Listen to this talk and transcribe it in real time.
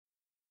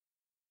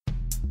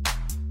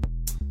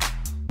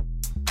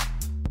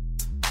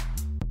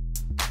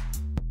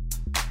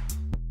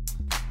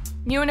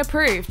New and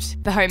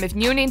Approved, the home of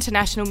new and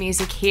international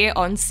music here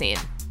on SYN.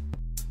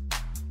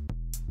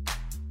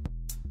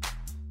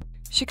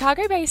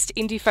 Chicago-based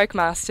indie folk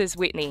masters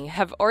Whitney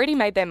have already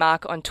made their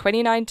mark on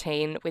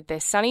 2019 with their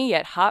sunny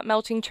yet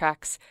heart-melting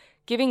tracks,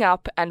 Giving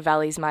Up and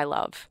Valley's My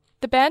Love.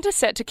 The band are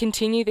set to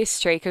continue this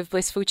streak of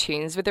blissful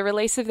tunes with the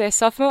release of their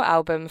sophomore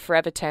album,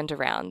 Forever Turned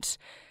Around.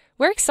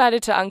 We're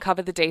excited to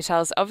uncover the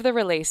details of the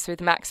release with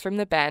Max from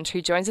the band,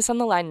 who joins us on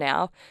the line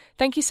now.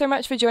 Thank you so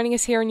much for joining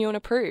us here on New and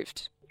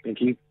Approved.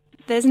 Thank you.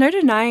 There's no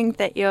denying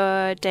that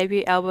your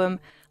debut album,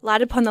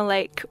 Light Upon the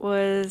Lake,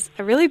 was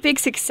a really big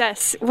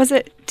success. Was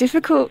it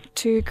difficult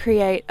to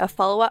create a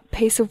follow-up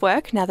piece of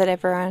work now that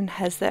everyone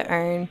has their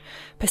own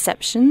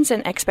perceptions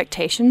and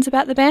expectations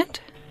about the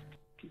band?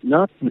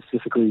 Not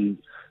specifically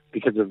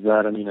because of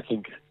that. I mean, I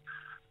think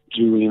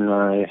Julie and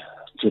I,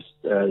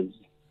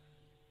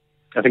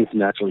 I think it's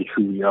naturally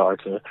who we are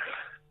to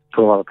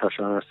put a lot of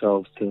pressure on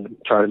ourselves to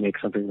try to make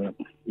something that,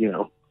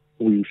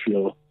 we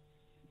feel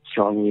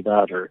strongly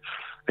about, or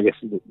I guess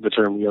the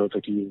term we always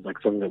like to use is like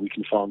something that we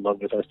can fall in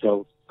love with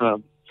ourselves.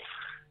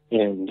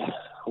 And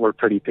we're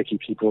pretty picky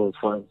people as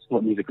far as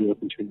what music we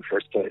listen to in the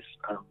first place.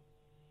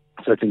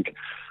 So I think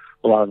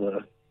a lot of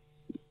the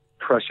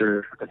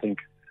pressure,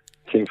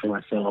 came from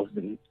ourselves.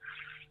 And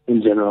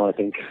in general, I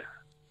think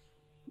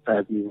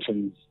as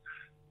musicians,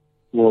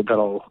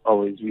 that'll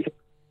always be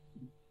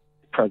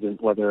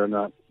present, whether or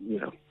not,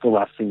 the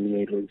last thing we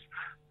made was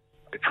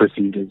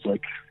perceived as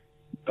like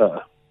a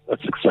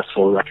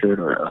successful record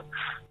or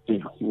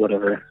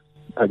whatever,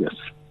 I guess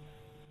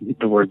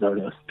the words are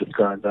to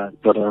describe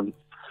that. But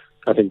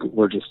I think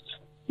we're just,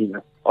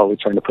 always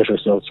trying to push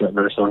ourselves to write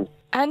better songs.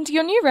 And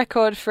your new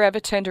record, Forever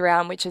Turned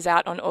Around, which is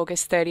out on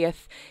August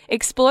 30th,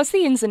 explores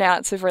the ins and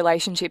outs of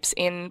relationships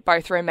in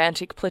both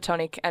romantic,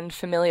 platonic and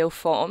familial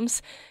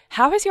forms.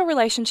 How has your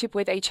relationship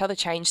with each other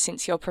changed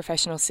since your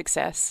professional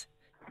success?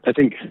 I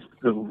think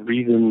the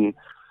reason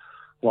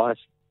why I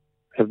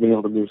have been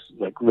able to move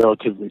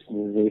relatively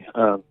smoothly,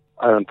 I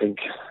don't think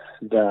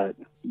that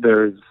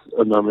there's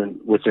a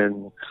moment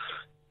within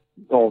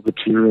all the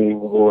touring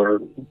or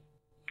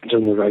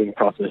during the writing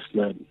process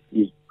that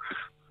we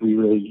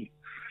really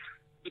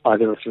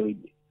either really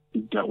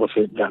dealt with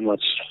it that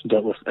much,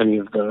 dealt with any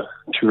of the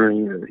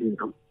touring or,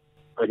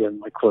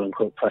 again, quote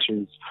unquote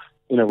pressures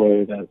in a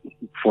way that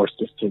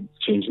forced us to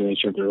change the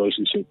nature of the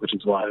relationship, which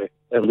is why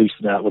at least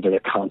that was a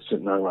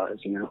constant in our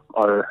lives.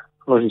 Our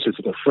relationships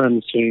with our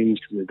friends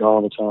changed because we were gone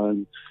all the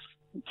time.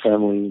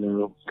 Family,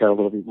 got a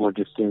little bit more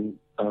distant.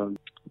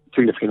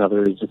 Significant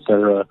others,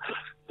 etc.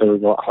 That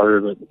was a lot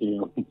harder, but me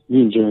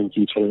enjoying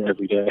each other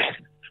every day,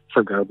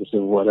 regardless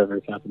of whatever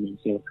is happening.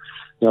 So,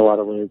 in a lot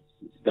of ways,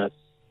 that's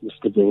the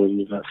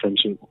stability of that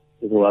friendship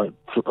is a lot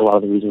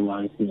of the reason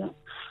why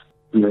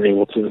we were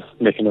able to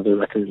make another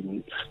record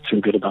and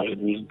feel good about it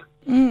in the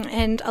end.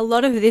 And a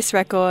lot of this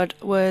record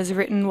was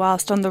written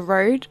whilst on the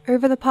road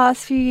over the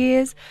past few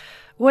years.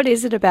 What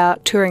is it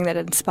about touring that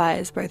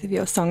inspires both of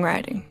your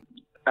songwriting?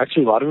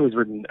 Actually, a lot of it was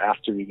written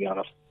after we got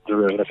off the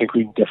road. I think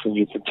we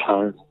definitely need some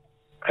time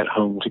at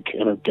home to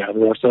kind of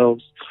gather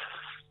ourselves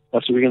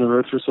after being on the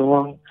road for so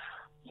long.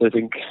 So I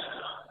think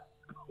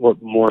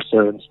what more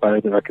so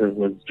inspired the record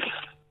was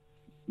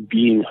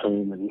being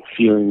home and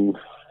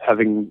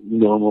having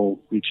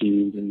normal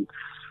routines and,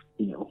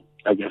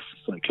 I guess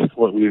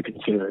what we would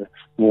consider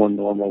more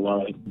normal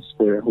lives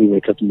where we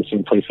wake up in the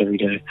same place every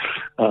day.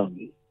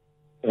 And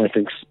I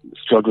think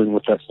struggling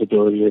with that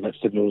stability, or that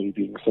stability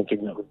being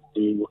something that was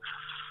new,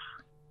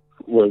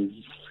 was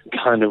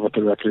kind of what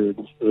the record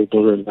was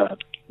built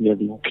about,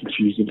 being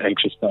confused and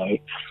anxious by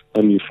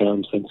a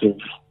newfound sense of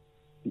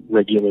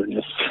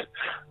regularness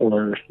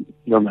or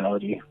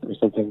normality or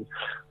something,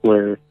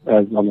 whereas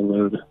on the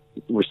road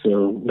we're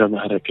so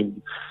nomadic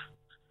and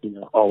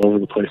all over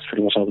the place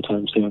pretty much all the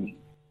time. So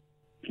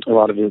a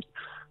lot of it,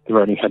 the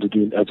writing had to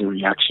do as a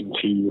reaction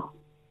to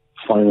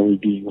finally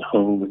being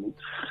home and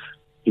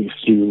being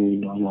seemingly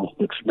normal,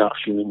 but not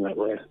feeling that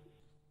way.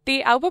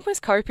 The album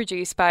was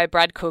co-produced by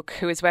Brad Cook,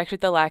 who has worked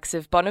with the likes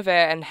of Bon Iver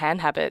and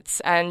Hand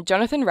Habits, and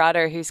Jonathan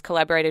Rado, who's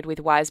collaborated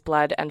with Wise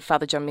Blood and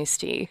Father John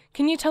Misty.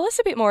 Can you tell us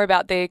a bit more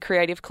about the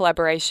creative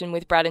collaboration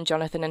with Brad and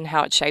Jonathan and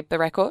how it shaped the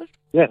record?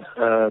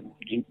 Yeah,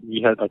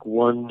 we had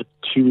 1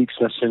 2-week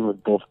session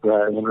with both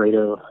Brad and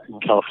Rado in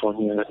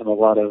California, and a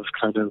lot of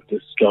kind of the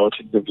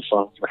skeletons of the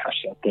songs were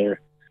hashed out there.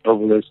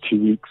 Over those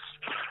 2 weeks,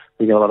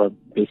 we got a lot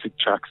of basic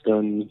tracks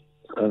done,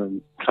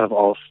 kind of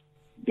all,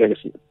 I guess,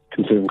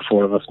 considering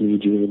 4 of us, me,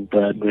 Julie, and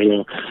Brad and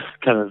Rado,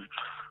 kind of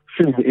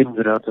feeling the ins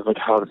and outs of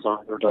how the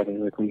songs were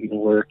dynamically going to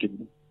work,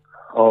 and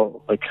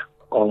all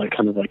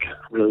kind of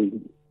really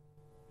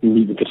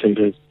meat and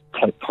potatoes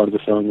type part of the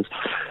songs.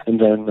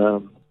 And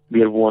then we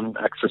had 1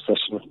 extra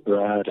session with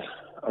Brad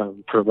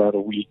for about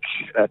a week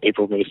at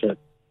April Base at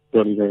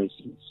Bon Iver's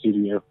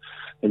studio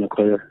in Eau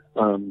Claire,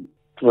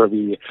 where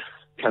we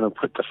kind of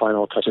put the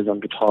final touches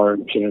on guitar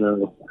and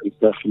piano and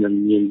stuff, and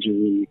then me and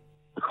Julie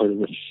recorded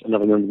with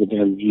another member of the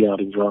band, Viad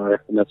and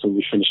Jar, and that's when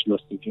we finished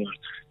most of the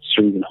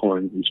strings and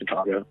horns in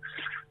Chicago.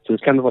 So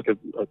it's kind of like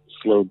a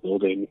slow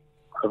building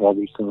of all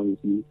these songs,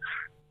 and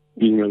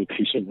being really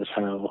patient with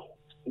how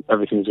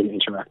everything's going to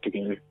interact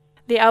together.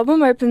 The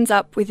album opens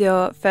up with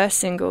your first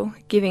single,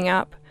 Giving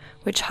Up,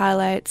 which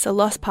highlights a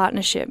lost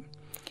partnership.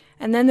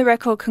 And then the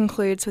record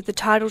concludes with the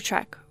title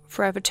track,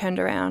 Forever Turned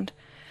Around.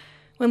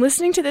 When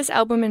listening to this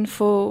album in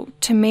full,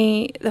 to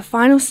me, the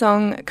final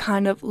song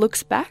kind of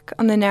looks back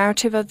on the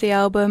narrative of the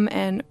album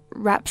and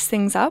wraps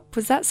things up.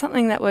 Was that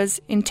something that was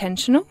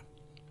intentional?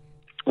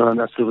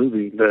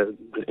 Absolutely. The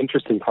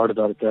interesting part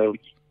about it, though,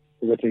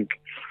 is I think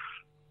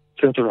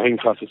throughout the writing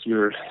process, we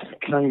were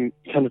kind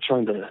of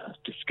trying to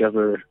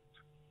discover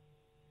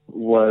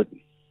what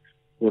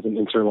was an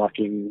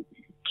interlocking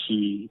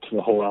key to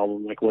the whole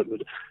album, like what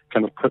would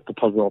kind of put the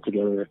puzzle all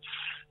together.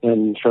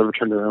 And Forever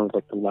Turned Around was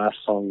like the last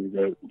song we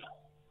wrote.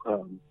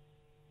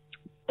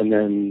 And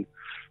then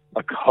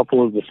a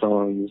couple of the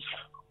songs,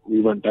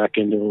 we went back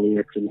into the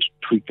lyrics and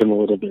tweaked them a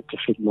little bit to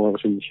fit more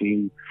within the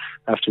theme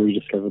after we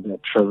discovered that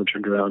Forever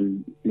Turned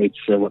Around made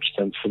so much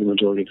sense for the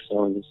majority of the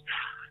songs.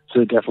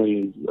 So it definitely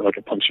is like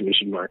a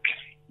punctuation mark,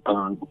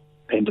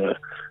 and a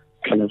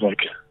kind of like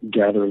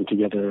gathering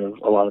together of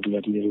a lot of the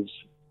ideas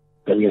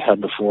that we had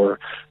before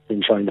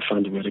and trying to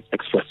find a way to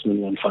express them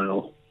in one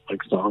final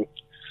like song.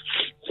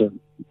 So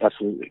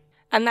absolutely.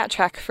 And that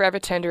track, Forever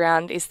Turned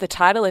Around, is the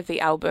title of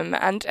the album,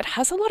 and it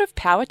has a lot of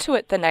power to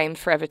it, the name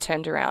Forever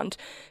Turned Around,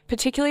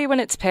 particularly when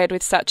it's paired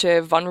with such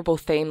a vulnerable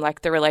theme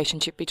like the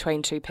relationship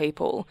between two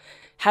people.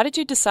 How did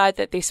you decide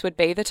that this would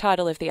be the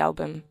title of the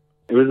album?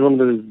 It was one of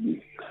those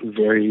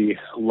very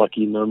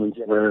lucky moments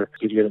where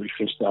we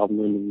finished the album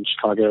in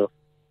Chicago,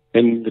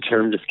 and the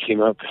term just came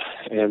up,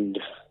 and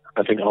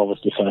I think all of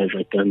us decided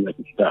right then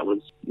that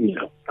was,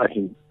 I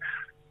think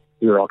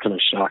we were all kind of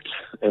shocked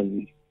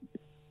and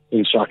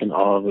in shock and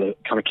awe that it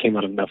kind of came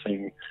out of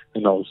nothing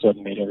and all of a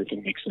sudden made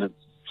everything make sense.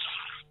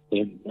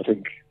 And I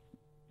think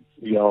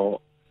we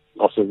all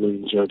also really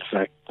enjoyed the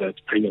fact that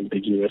it's pretty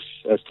ambiguous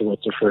as to what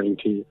it's referring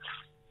to,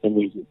 and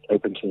we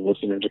open to the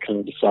listener to kind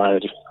of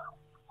decide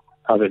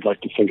how they'd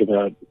like to think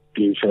about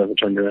being forever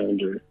turned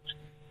around or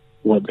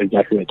what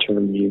exactly that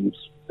term means.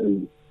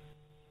 And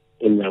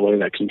in that way,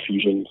 that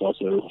confusion is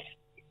also,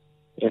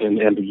 and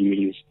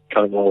ambiguity is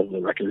kind of all over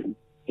the record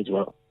as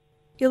well.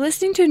 You're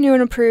listening to New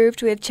and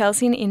Approved with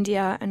Chelsea in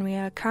India, and we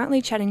are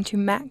currently chatting to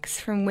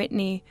Max from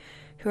Whitney,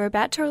 who are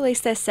about to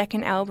release their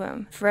second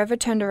album, Forever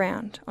Turned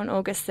Around, on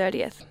August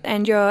 30th.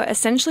 And you're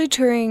essentially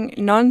touring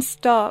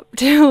non-stop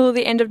till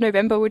the end of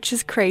November, which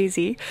is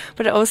crazy,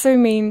 but it also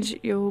means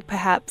you'll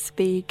perhaps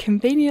be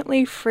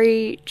conveniently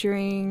free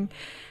during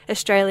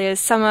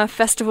Australia's summer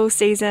festival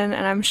season,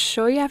 and I'm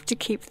sure you have to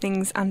keep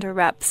things under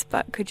wraps,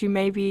 but could you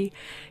maybe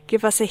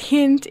give us a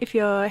hint if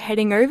you're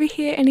heading over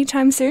here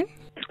anytime soon?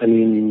 I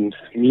mean,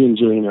 me and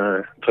Julian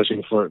are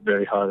pushing for it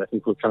very hard. I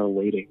think we're kind of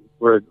waiting.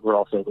 We're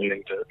also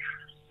waiting to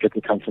get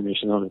the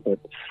confirmation on it. But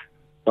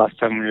last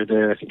time we were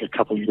there, I think a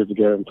couple of years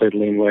ago, and played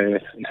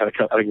Laneway and had a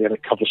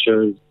couple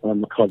shows,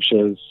 club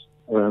shows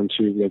around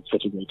too. We had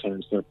such a great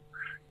time. So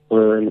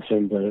we're in the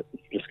same boat,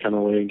 just kind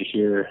of waiting to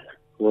hear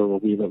where we'll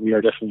be. But we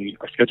are definitely,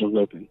 our schedule's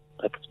open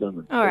at this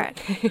moment. All right.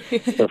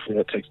 Hopefully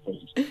that takes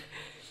place.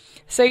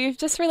 So you've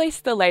just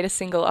released the latest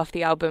single off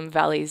the album,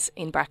 Valleys,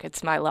 in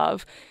brackets, My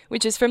Love,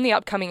 which is from the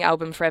upcoming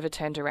album, Forever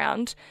Turned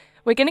Around.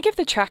 We're going to give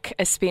the track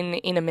a spin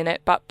in a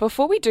minute, but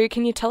before we do,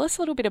 can you tell us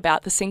a little bit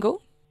about the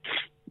single?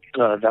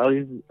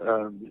 Valleys,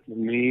 the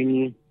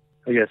main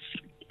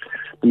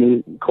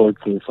chords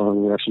for the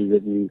song were actually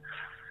written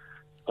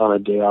on a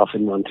day off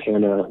in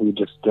Montana. We'd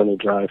just done a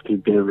drive through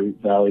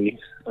Bitterroot Valley,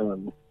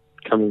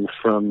 coming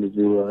from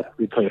Missoula.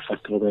 We played a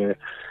festival there.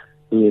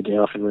 We had a day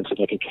off and rented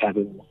like a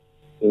cabin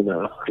in,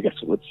 I guess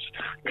what's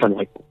kind of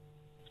like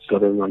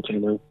southern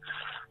Montana.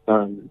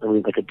 And we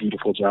had like a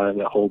beautiful drive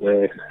that whole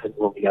day. And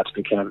when we got to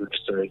the cabin,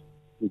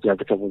 we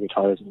grabbed a couple of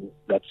guitars, and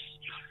that's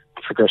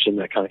the progression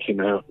that kind of came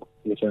out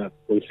with that,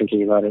 really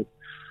thinking about it.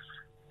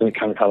 And it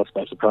kind of caught us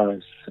by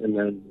surprise. And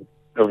then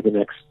over the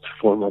next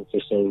 4 months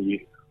or so,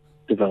 we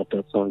developed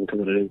that song into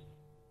what it is.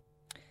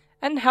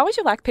 And how would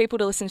you like people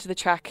to listen to the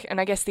track, and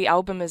I guess the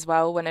album as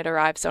well, when it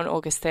arrives on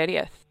August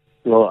 30th?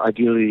 Well,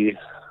 ideally,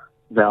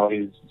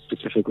 Valleys,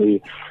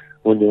 specifically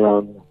when you're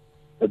on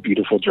a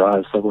beautiful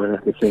drive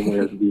somewhere, the same way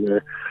as we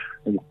were,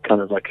 and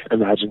kind of like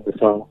imagine the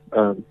song.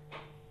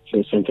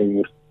 So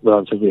something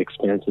relatively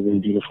expansive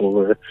and beautiful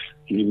where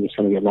you can just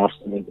kind of get lost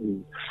in it.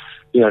 And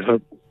I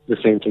hope the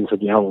same thing for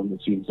the album.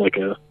 It seems like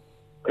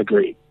a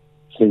great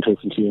thing to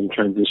listen to in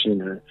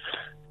transition, or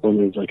when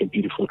there's like a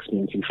beautiful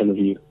expanse in front of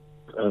you.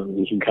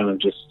 You can kind of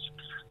just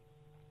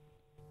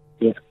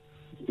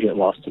get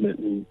lost in it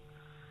and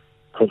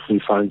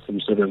hopefully find some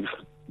sort of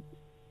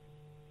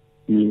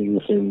meaning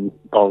within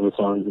all the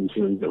songs and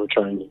feelings that we're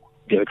trying to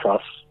get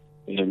across.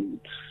 And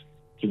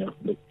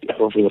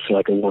hopefully it'll feel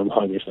like a warm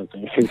hug or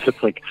something.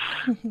 It's like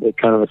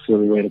kind of a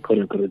silly way to put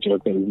it, but a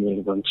joke that we made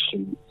a bunch.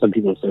 And some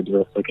people have said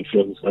to us, like, it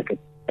feels like a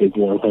big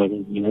warm hug.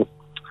 And,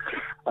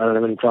 I don't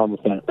have any problem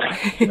with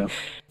that.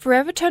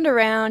 Forever Turned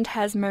Around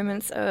has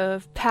moments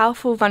of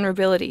powerful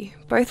vulnerability,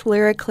 both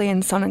lyrically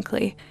and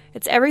sonically.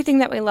 It's everything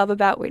that we love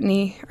about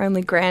Whitney,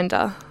 only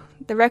grander.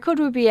 The record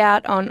will be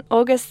out on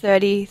August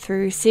 30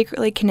 through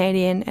Secretly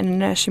Canadian and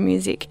Inertia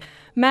Music.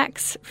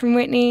 Max from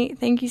Whitney,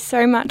 thank you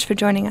so much for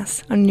joining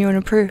us on New and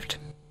Approved.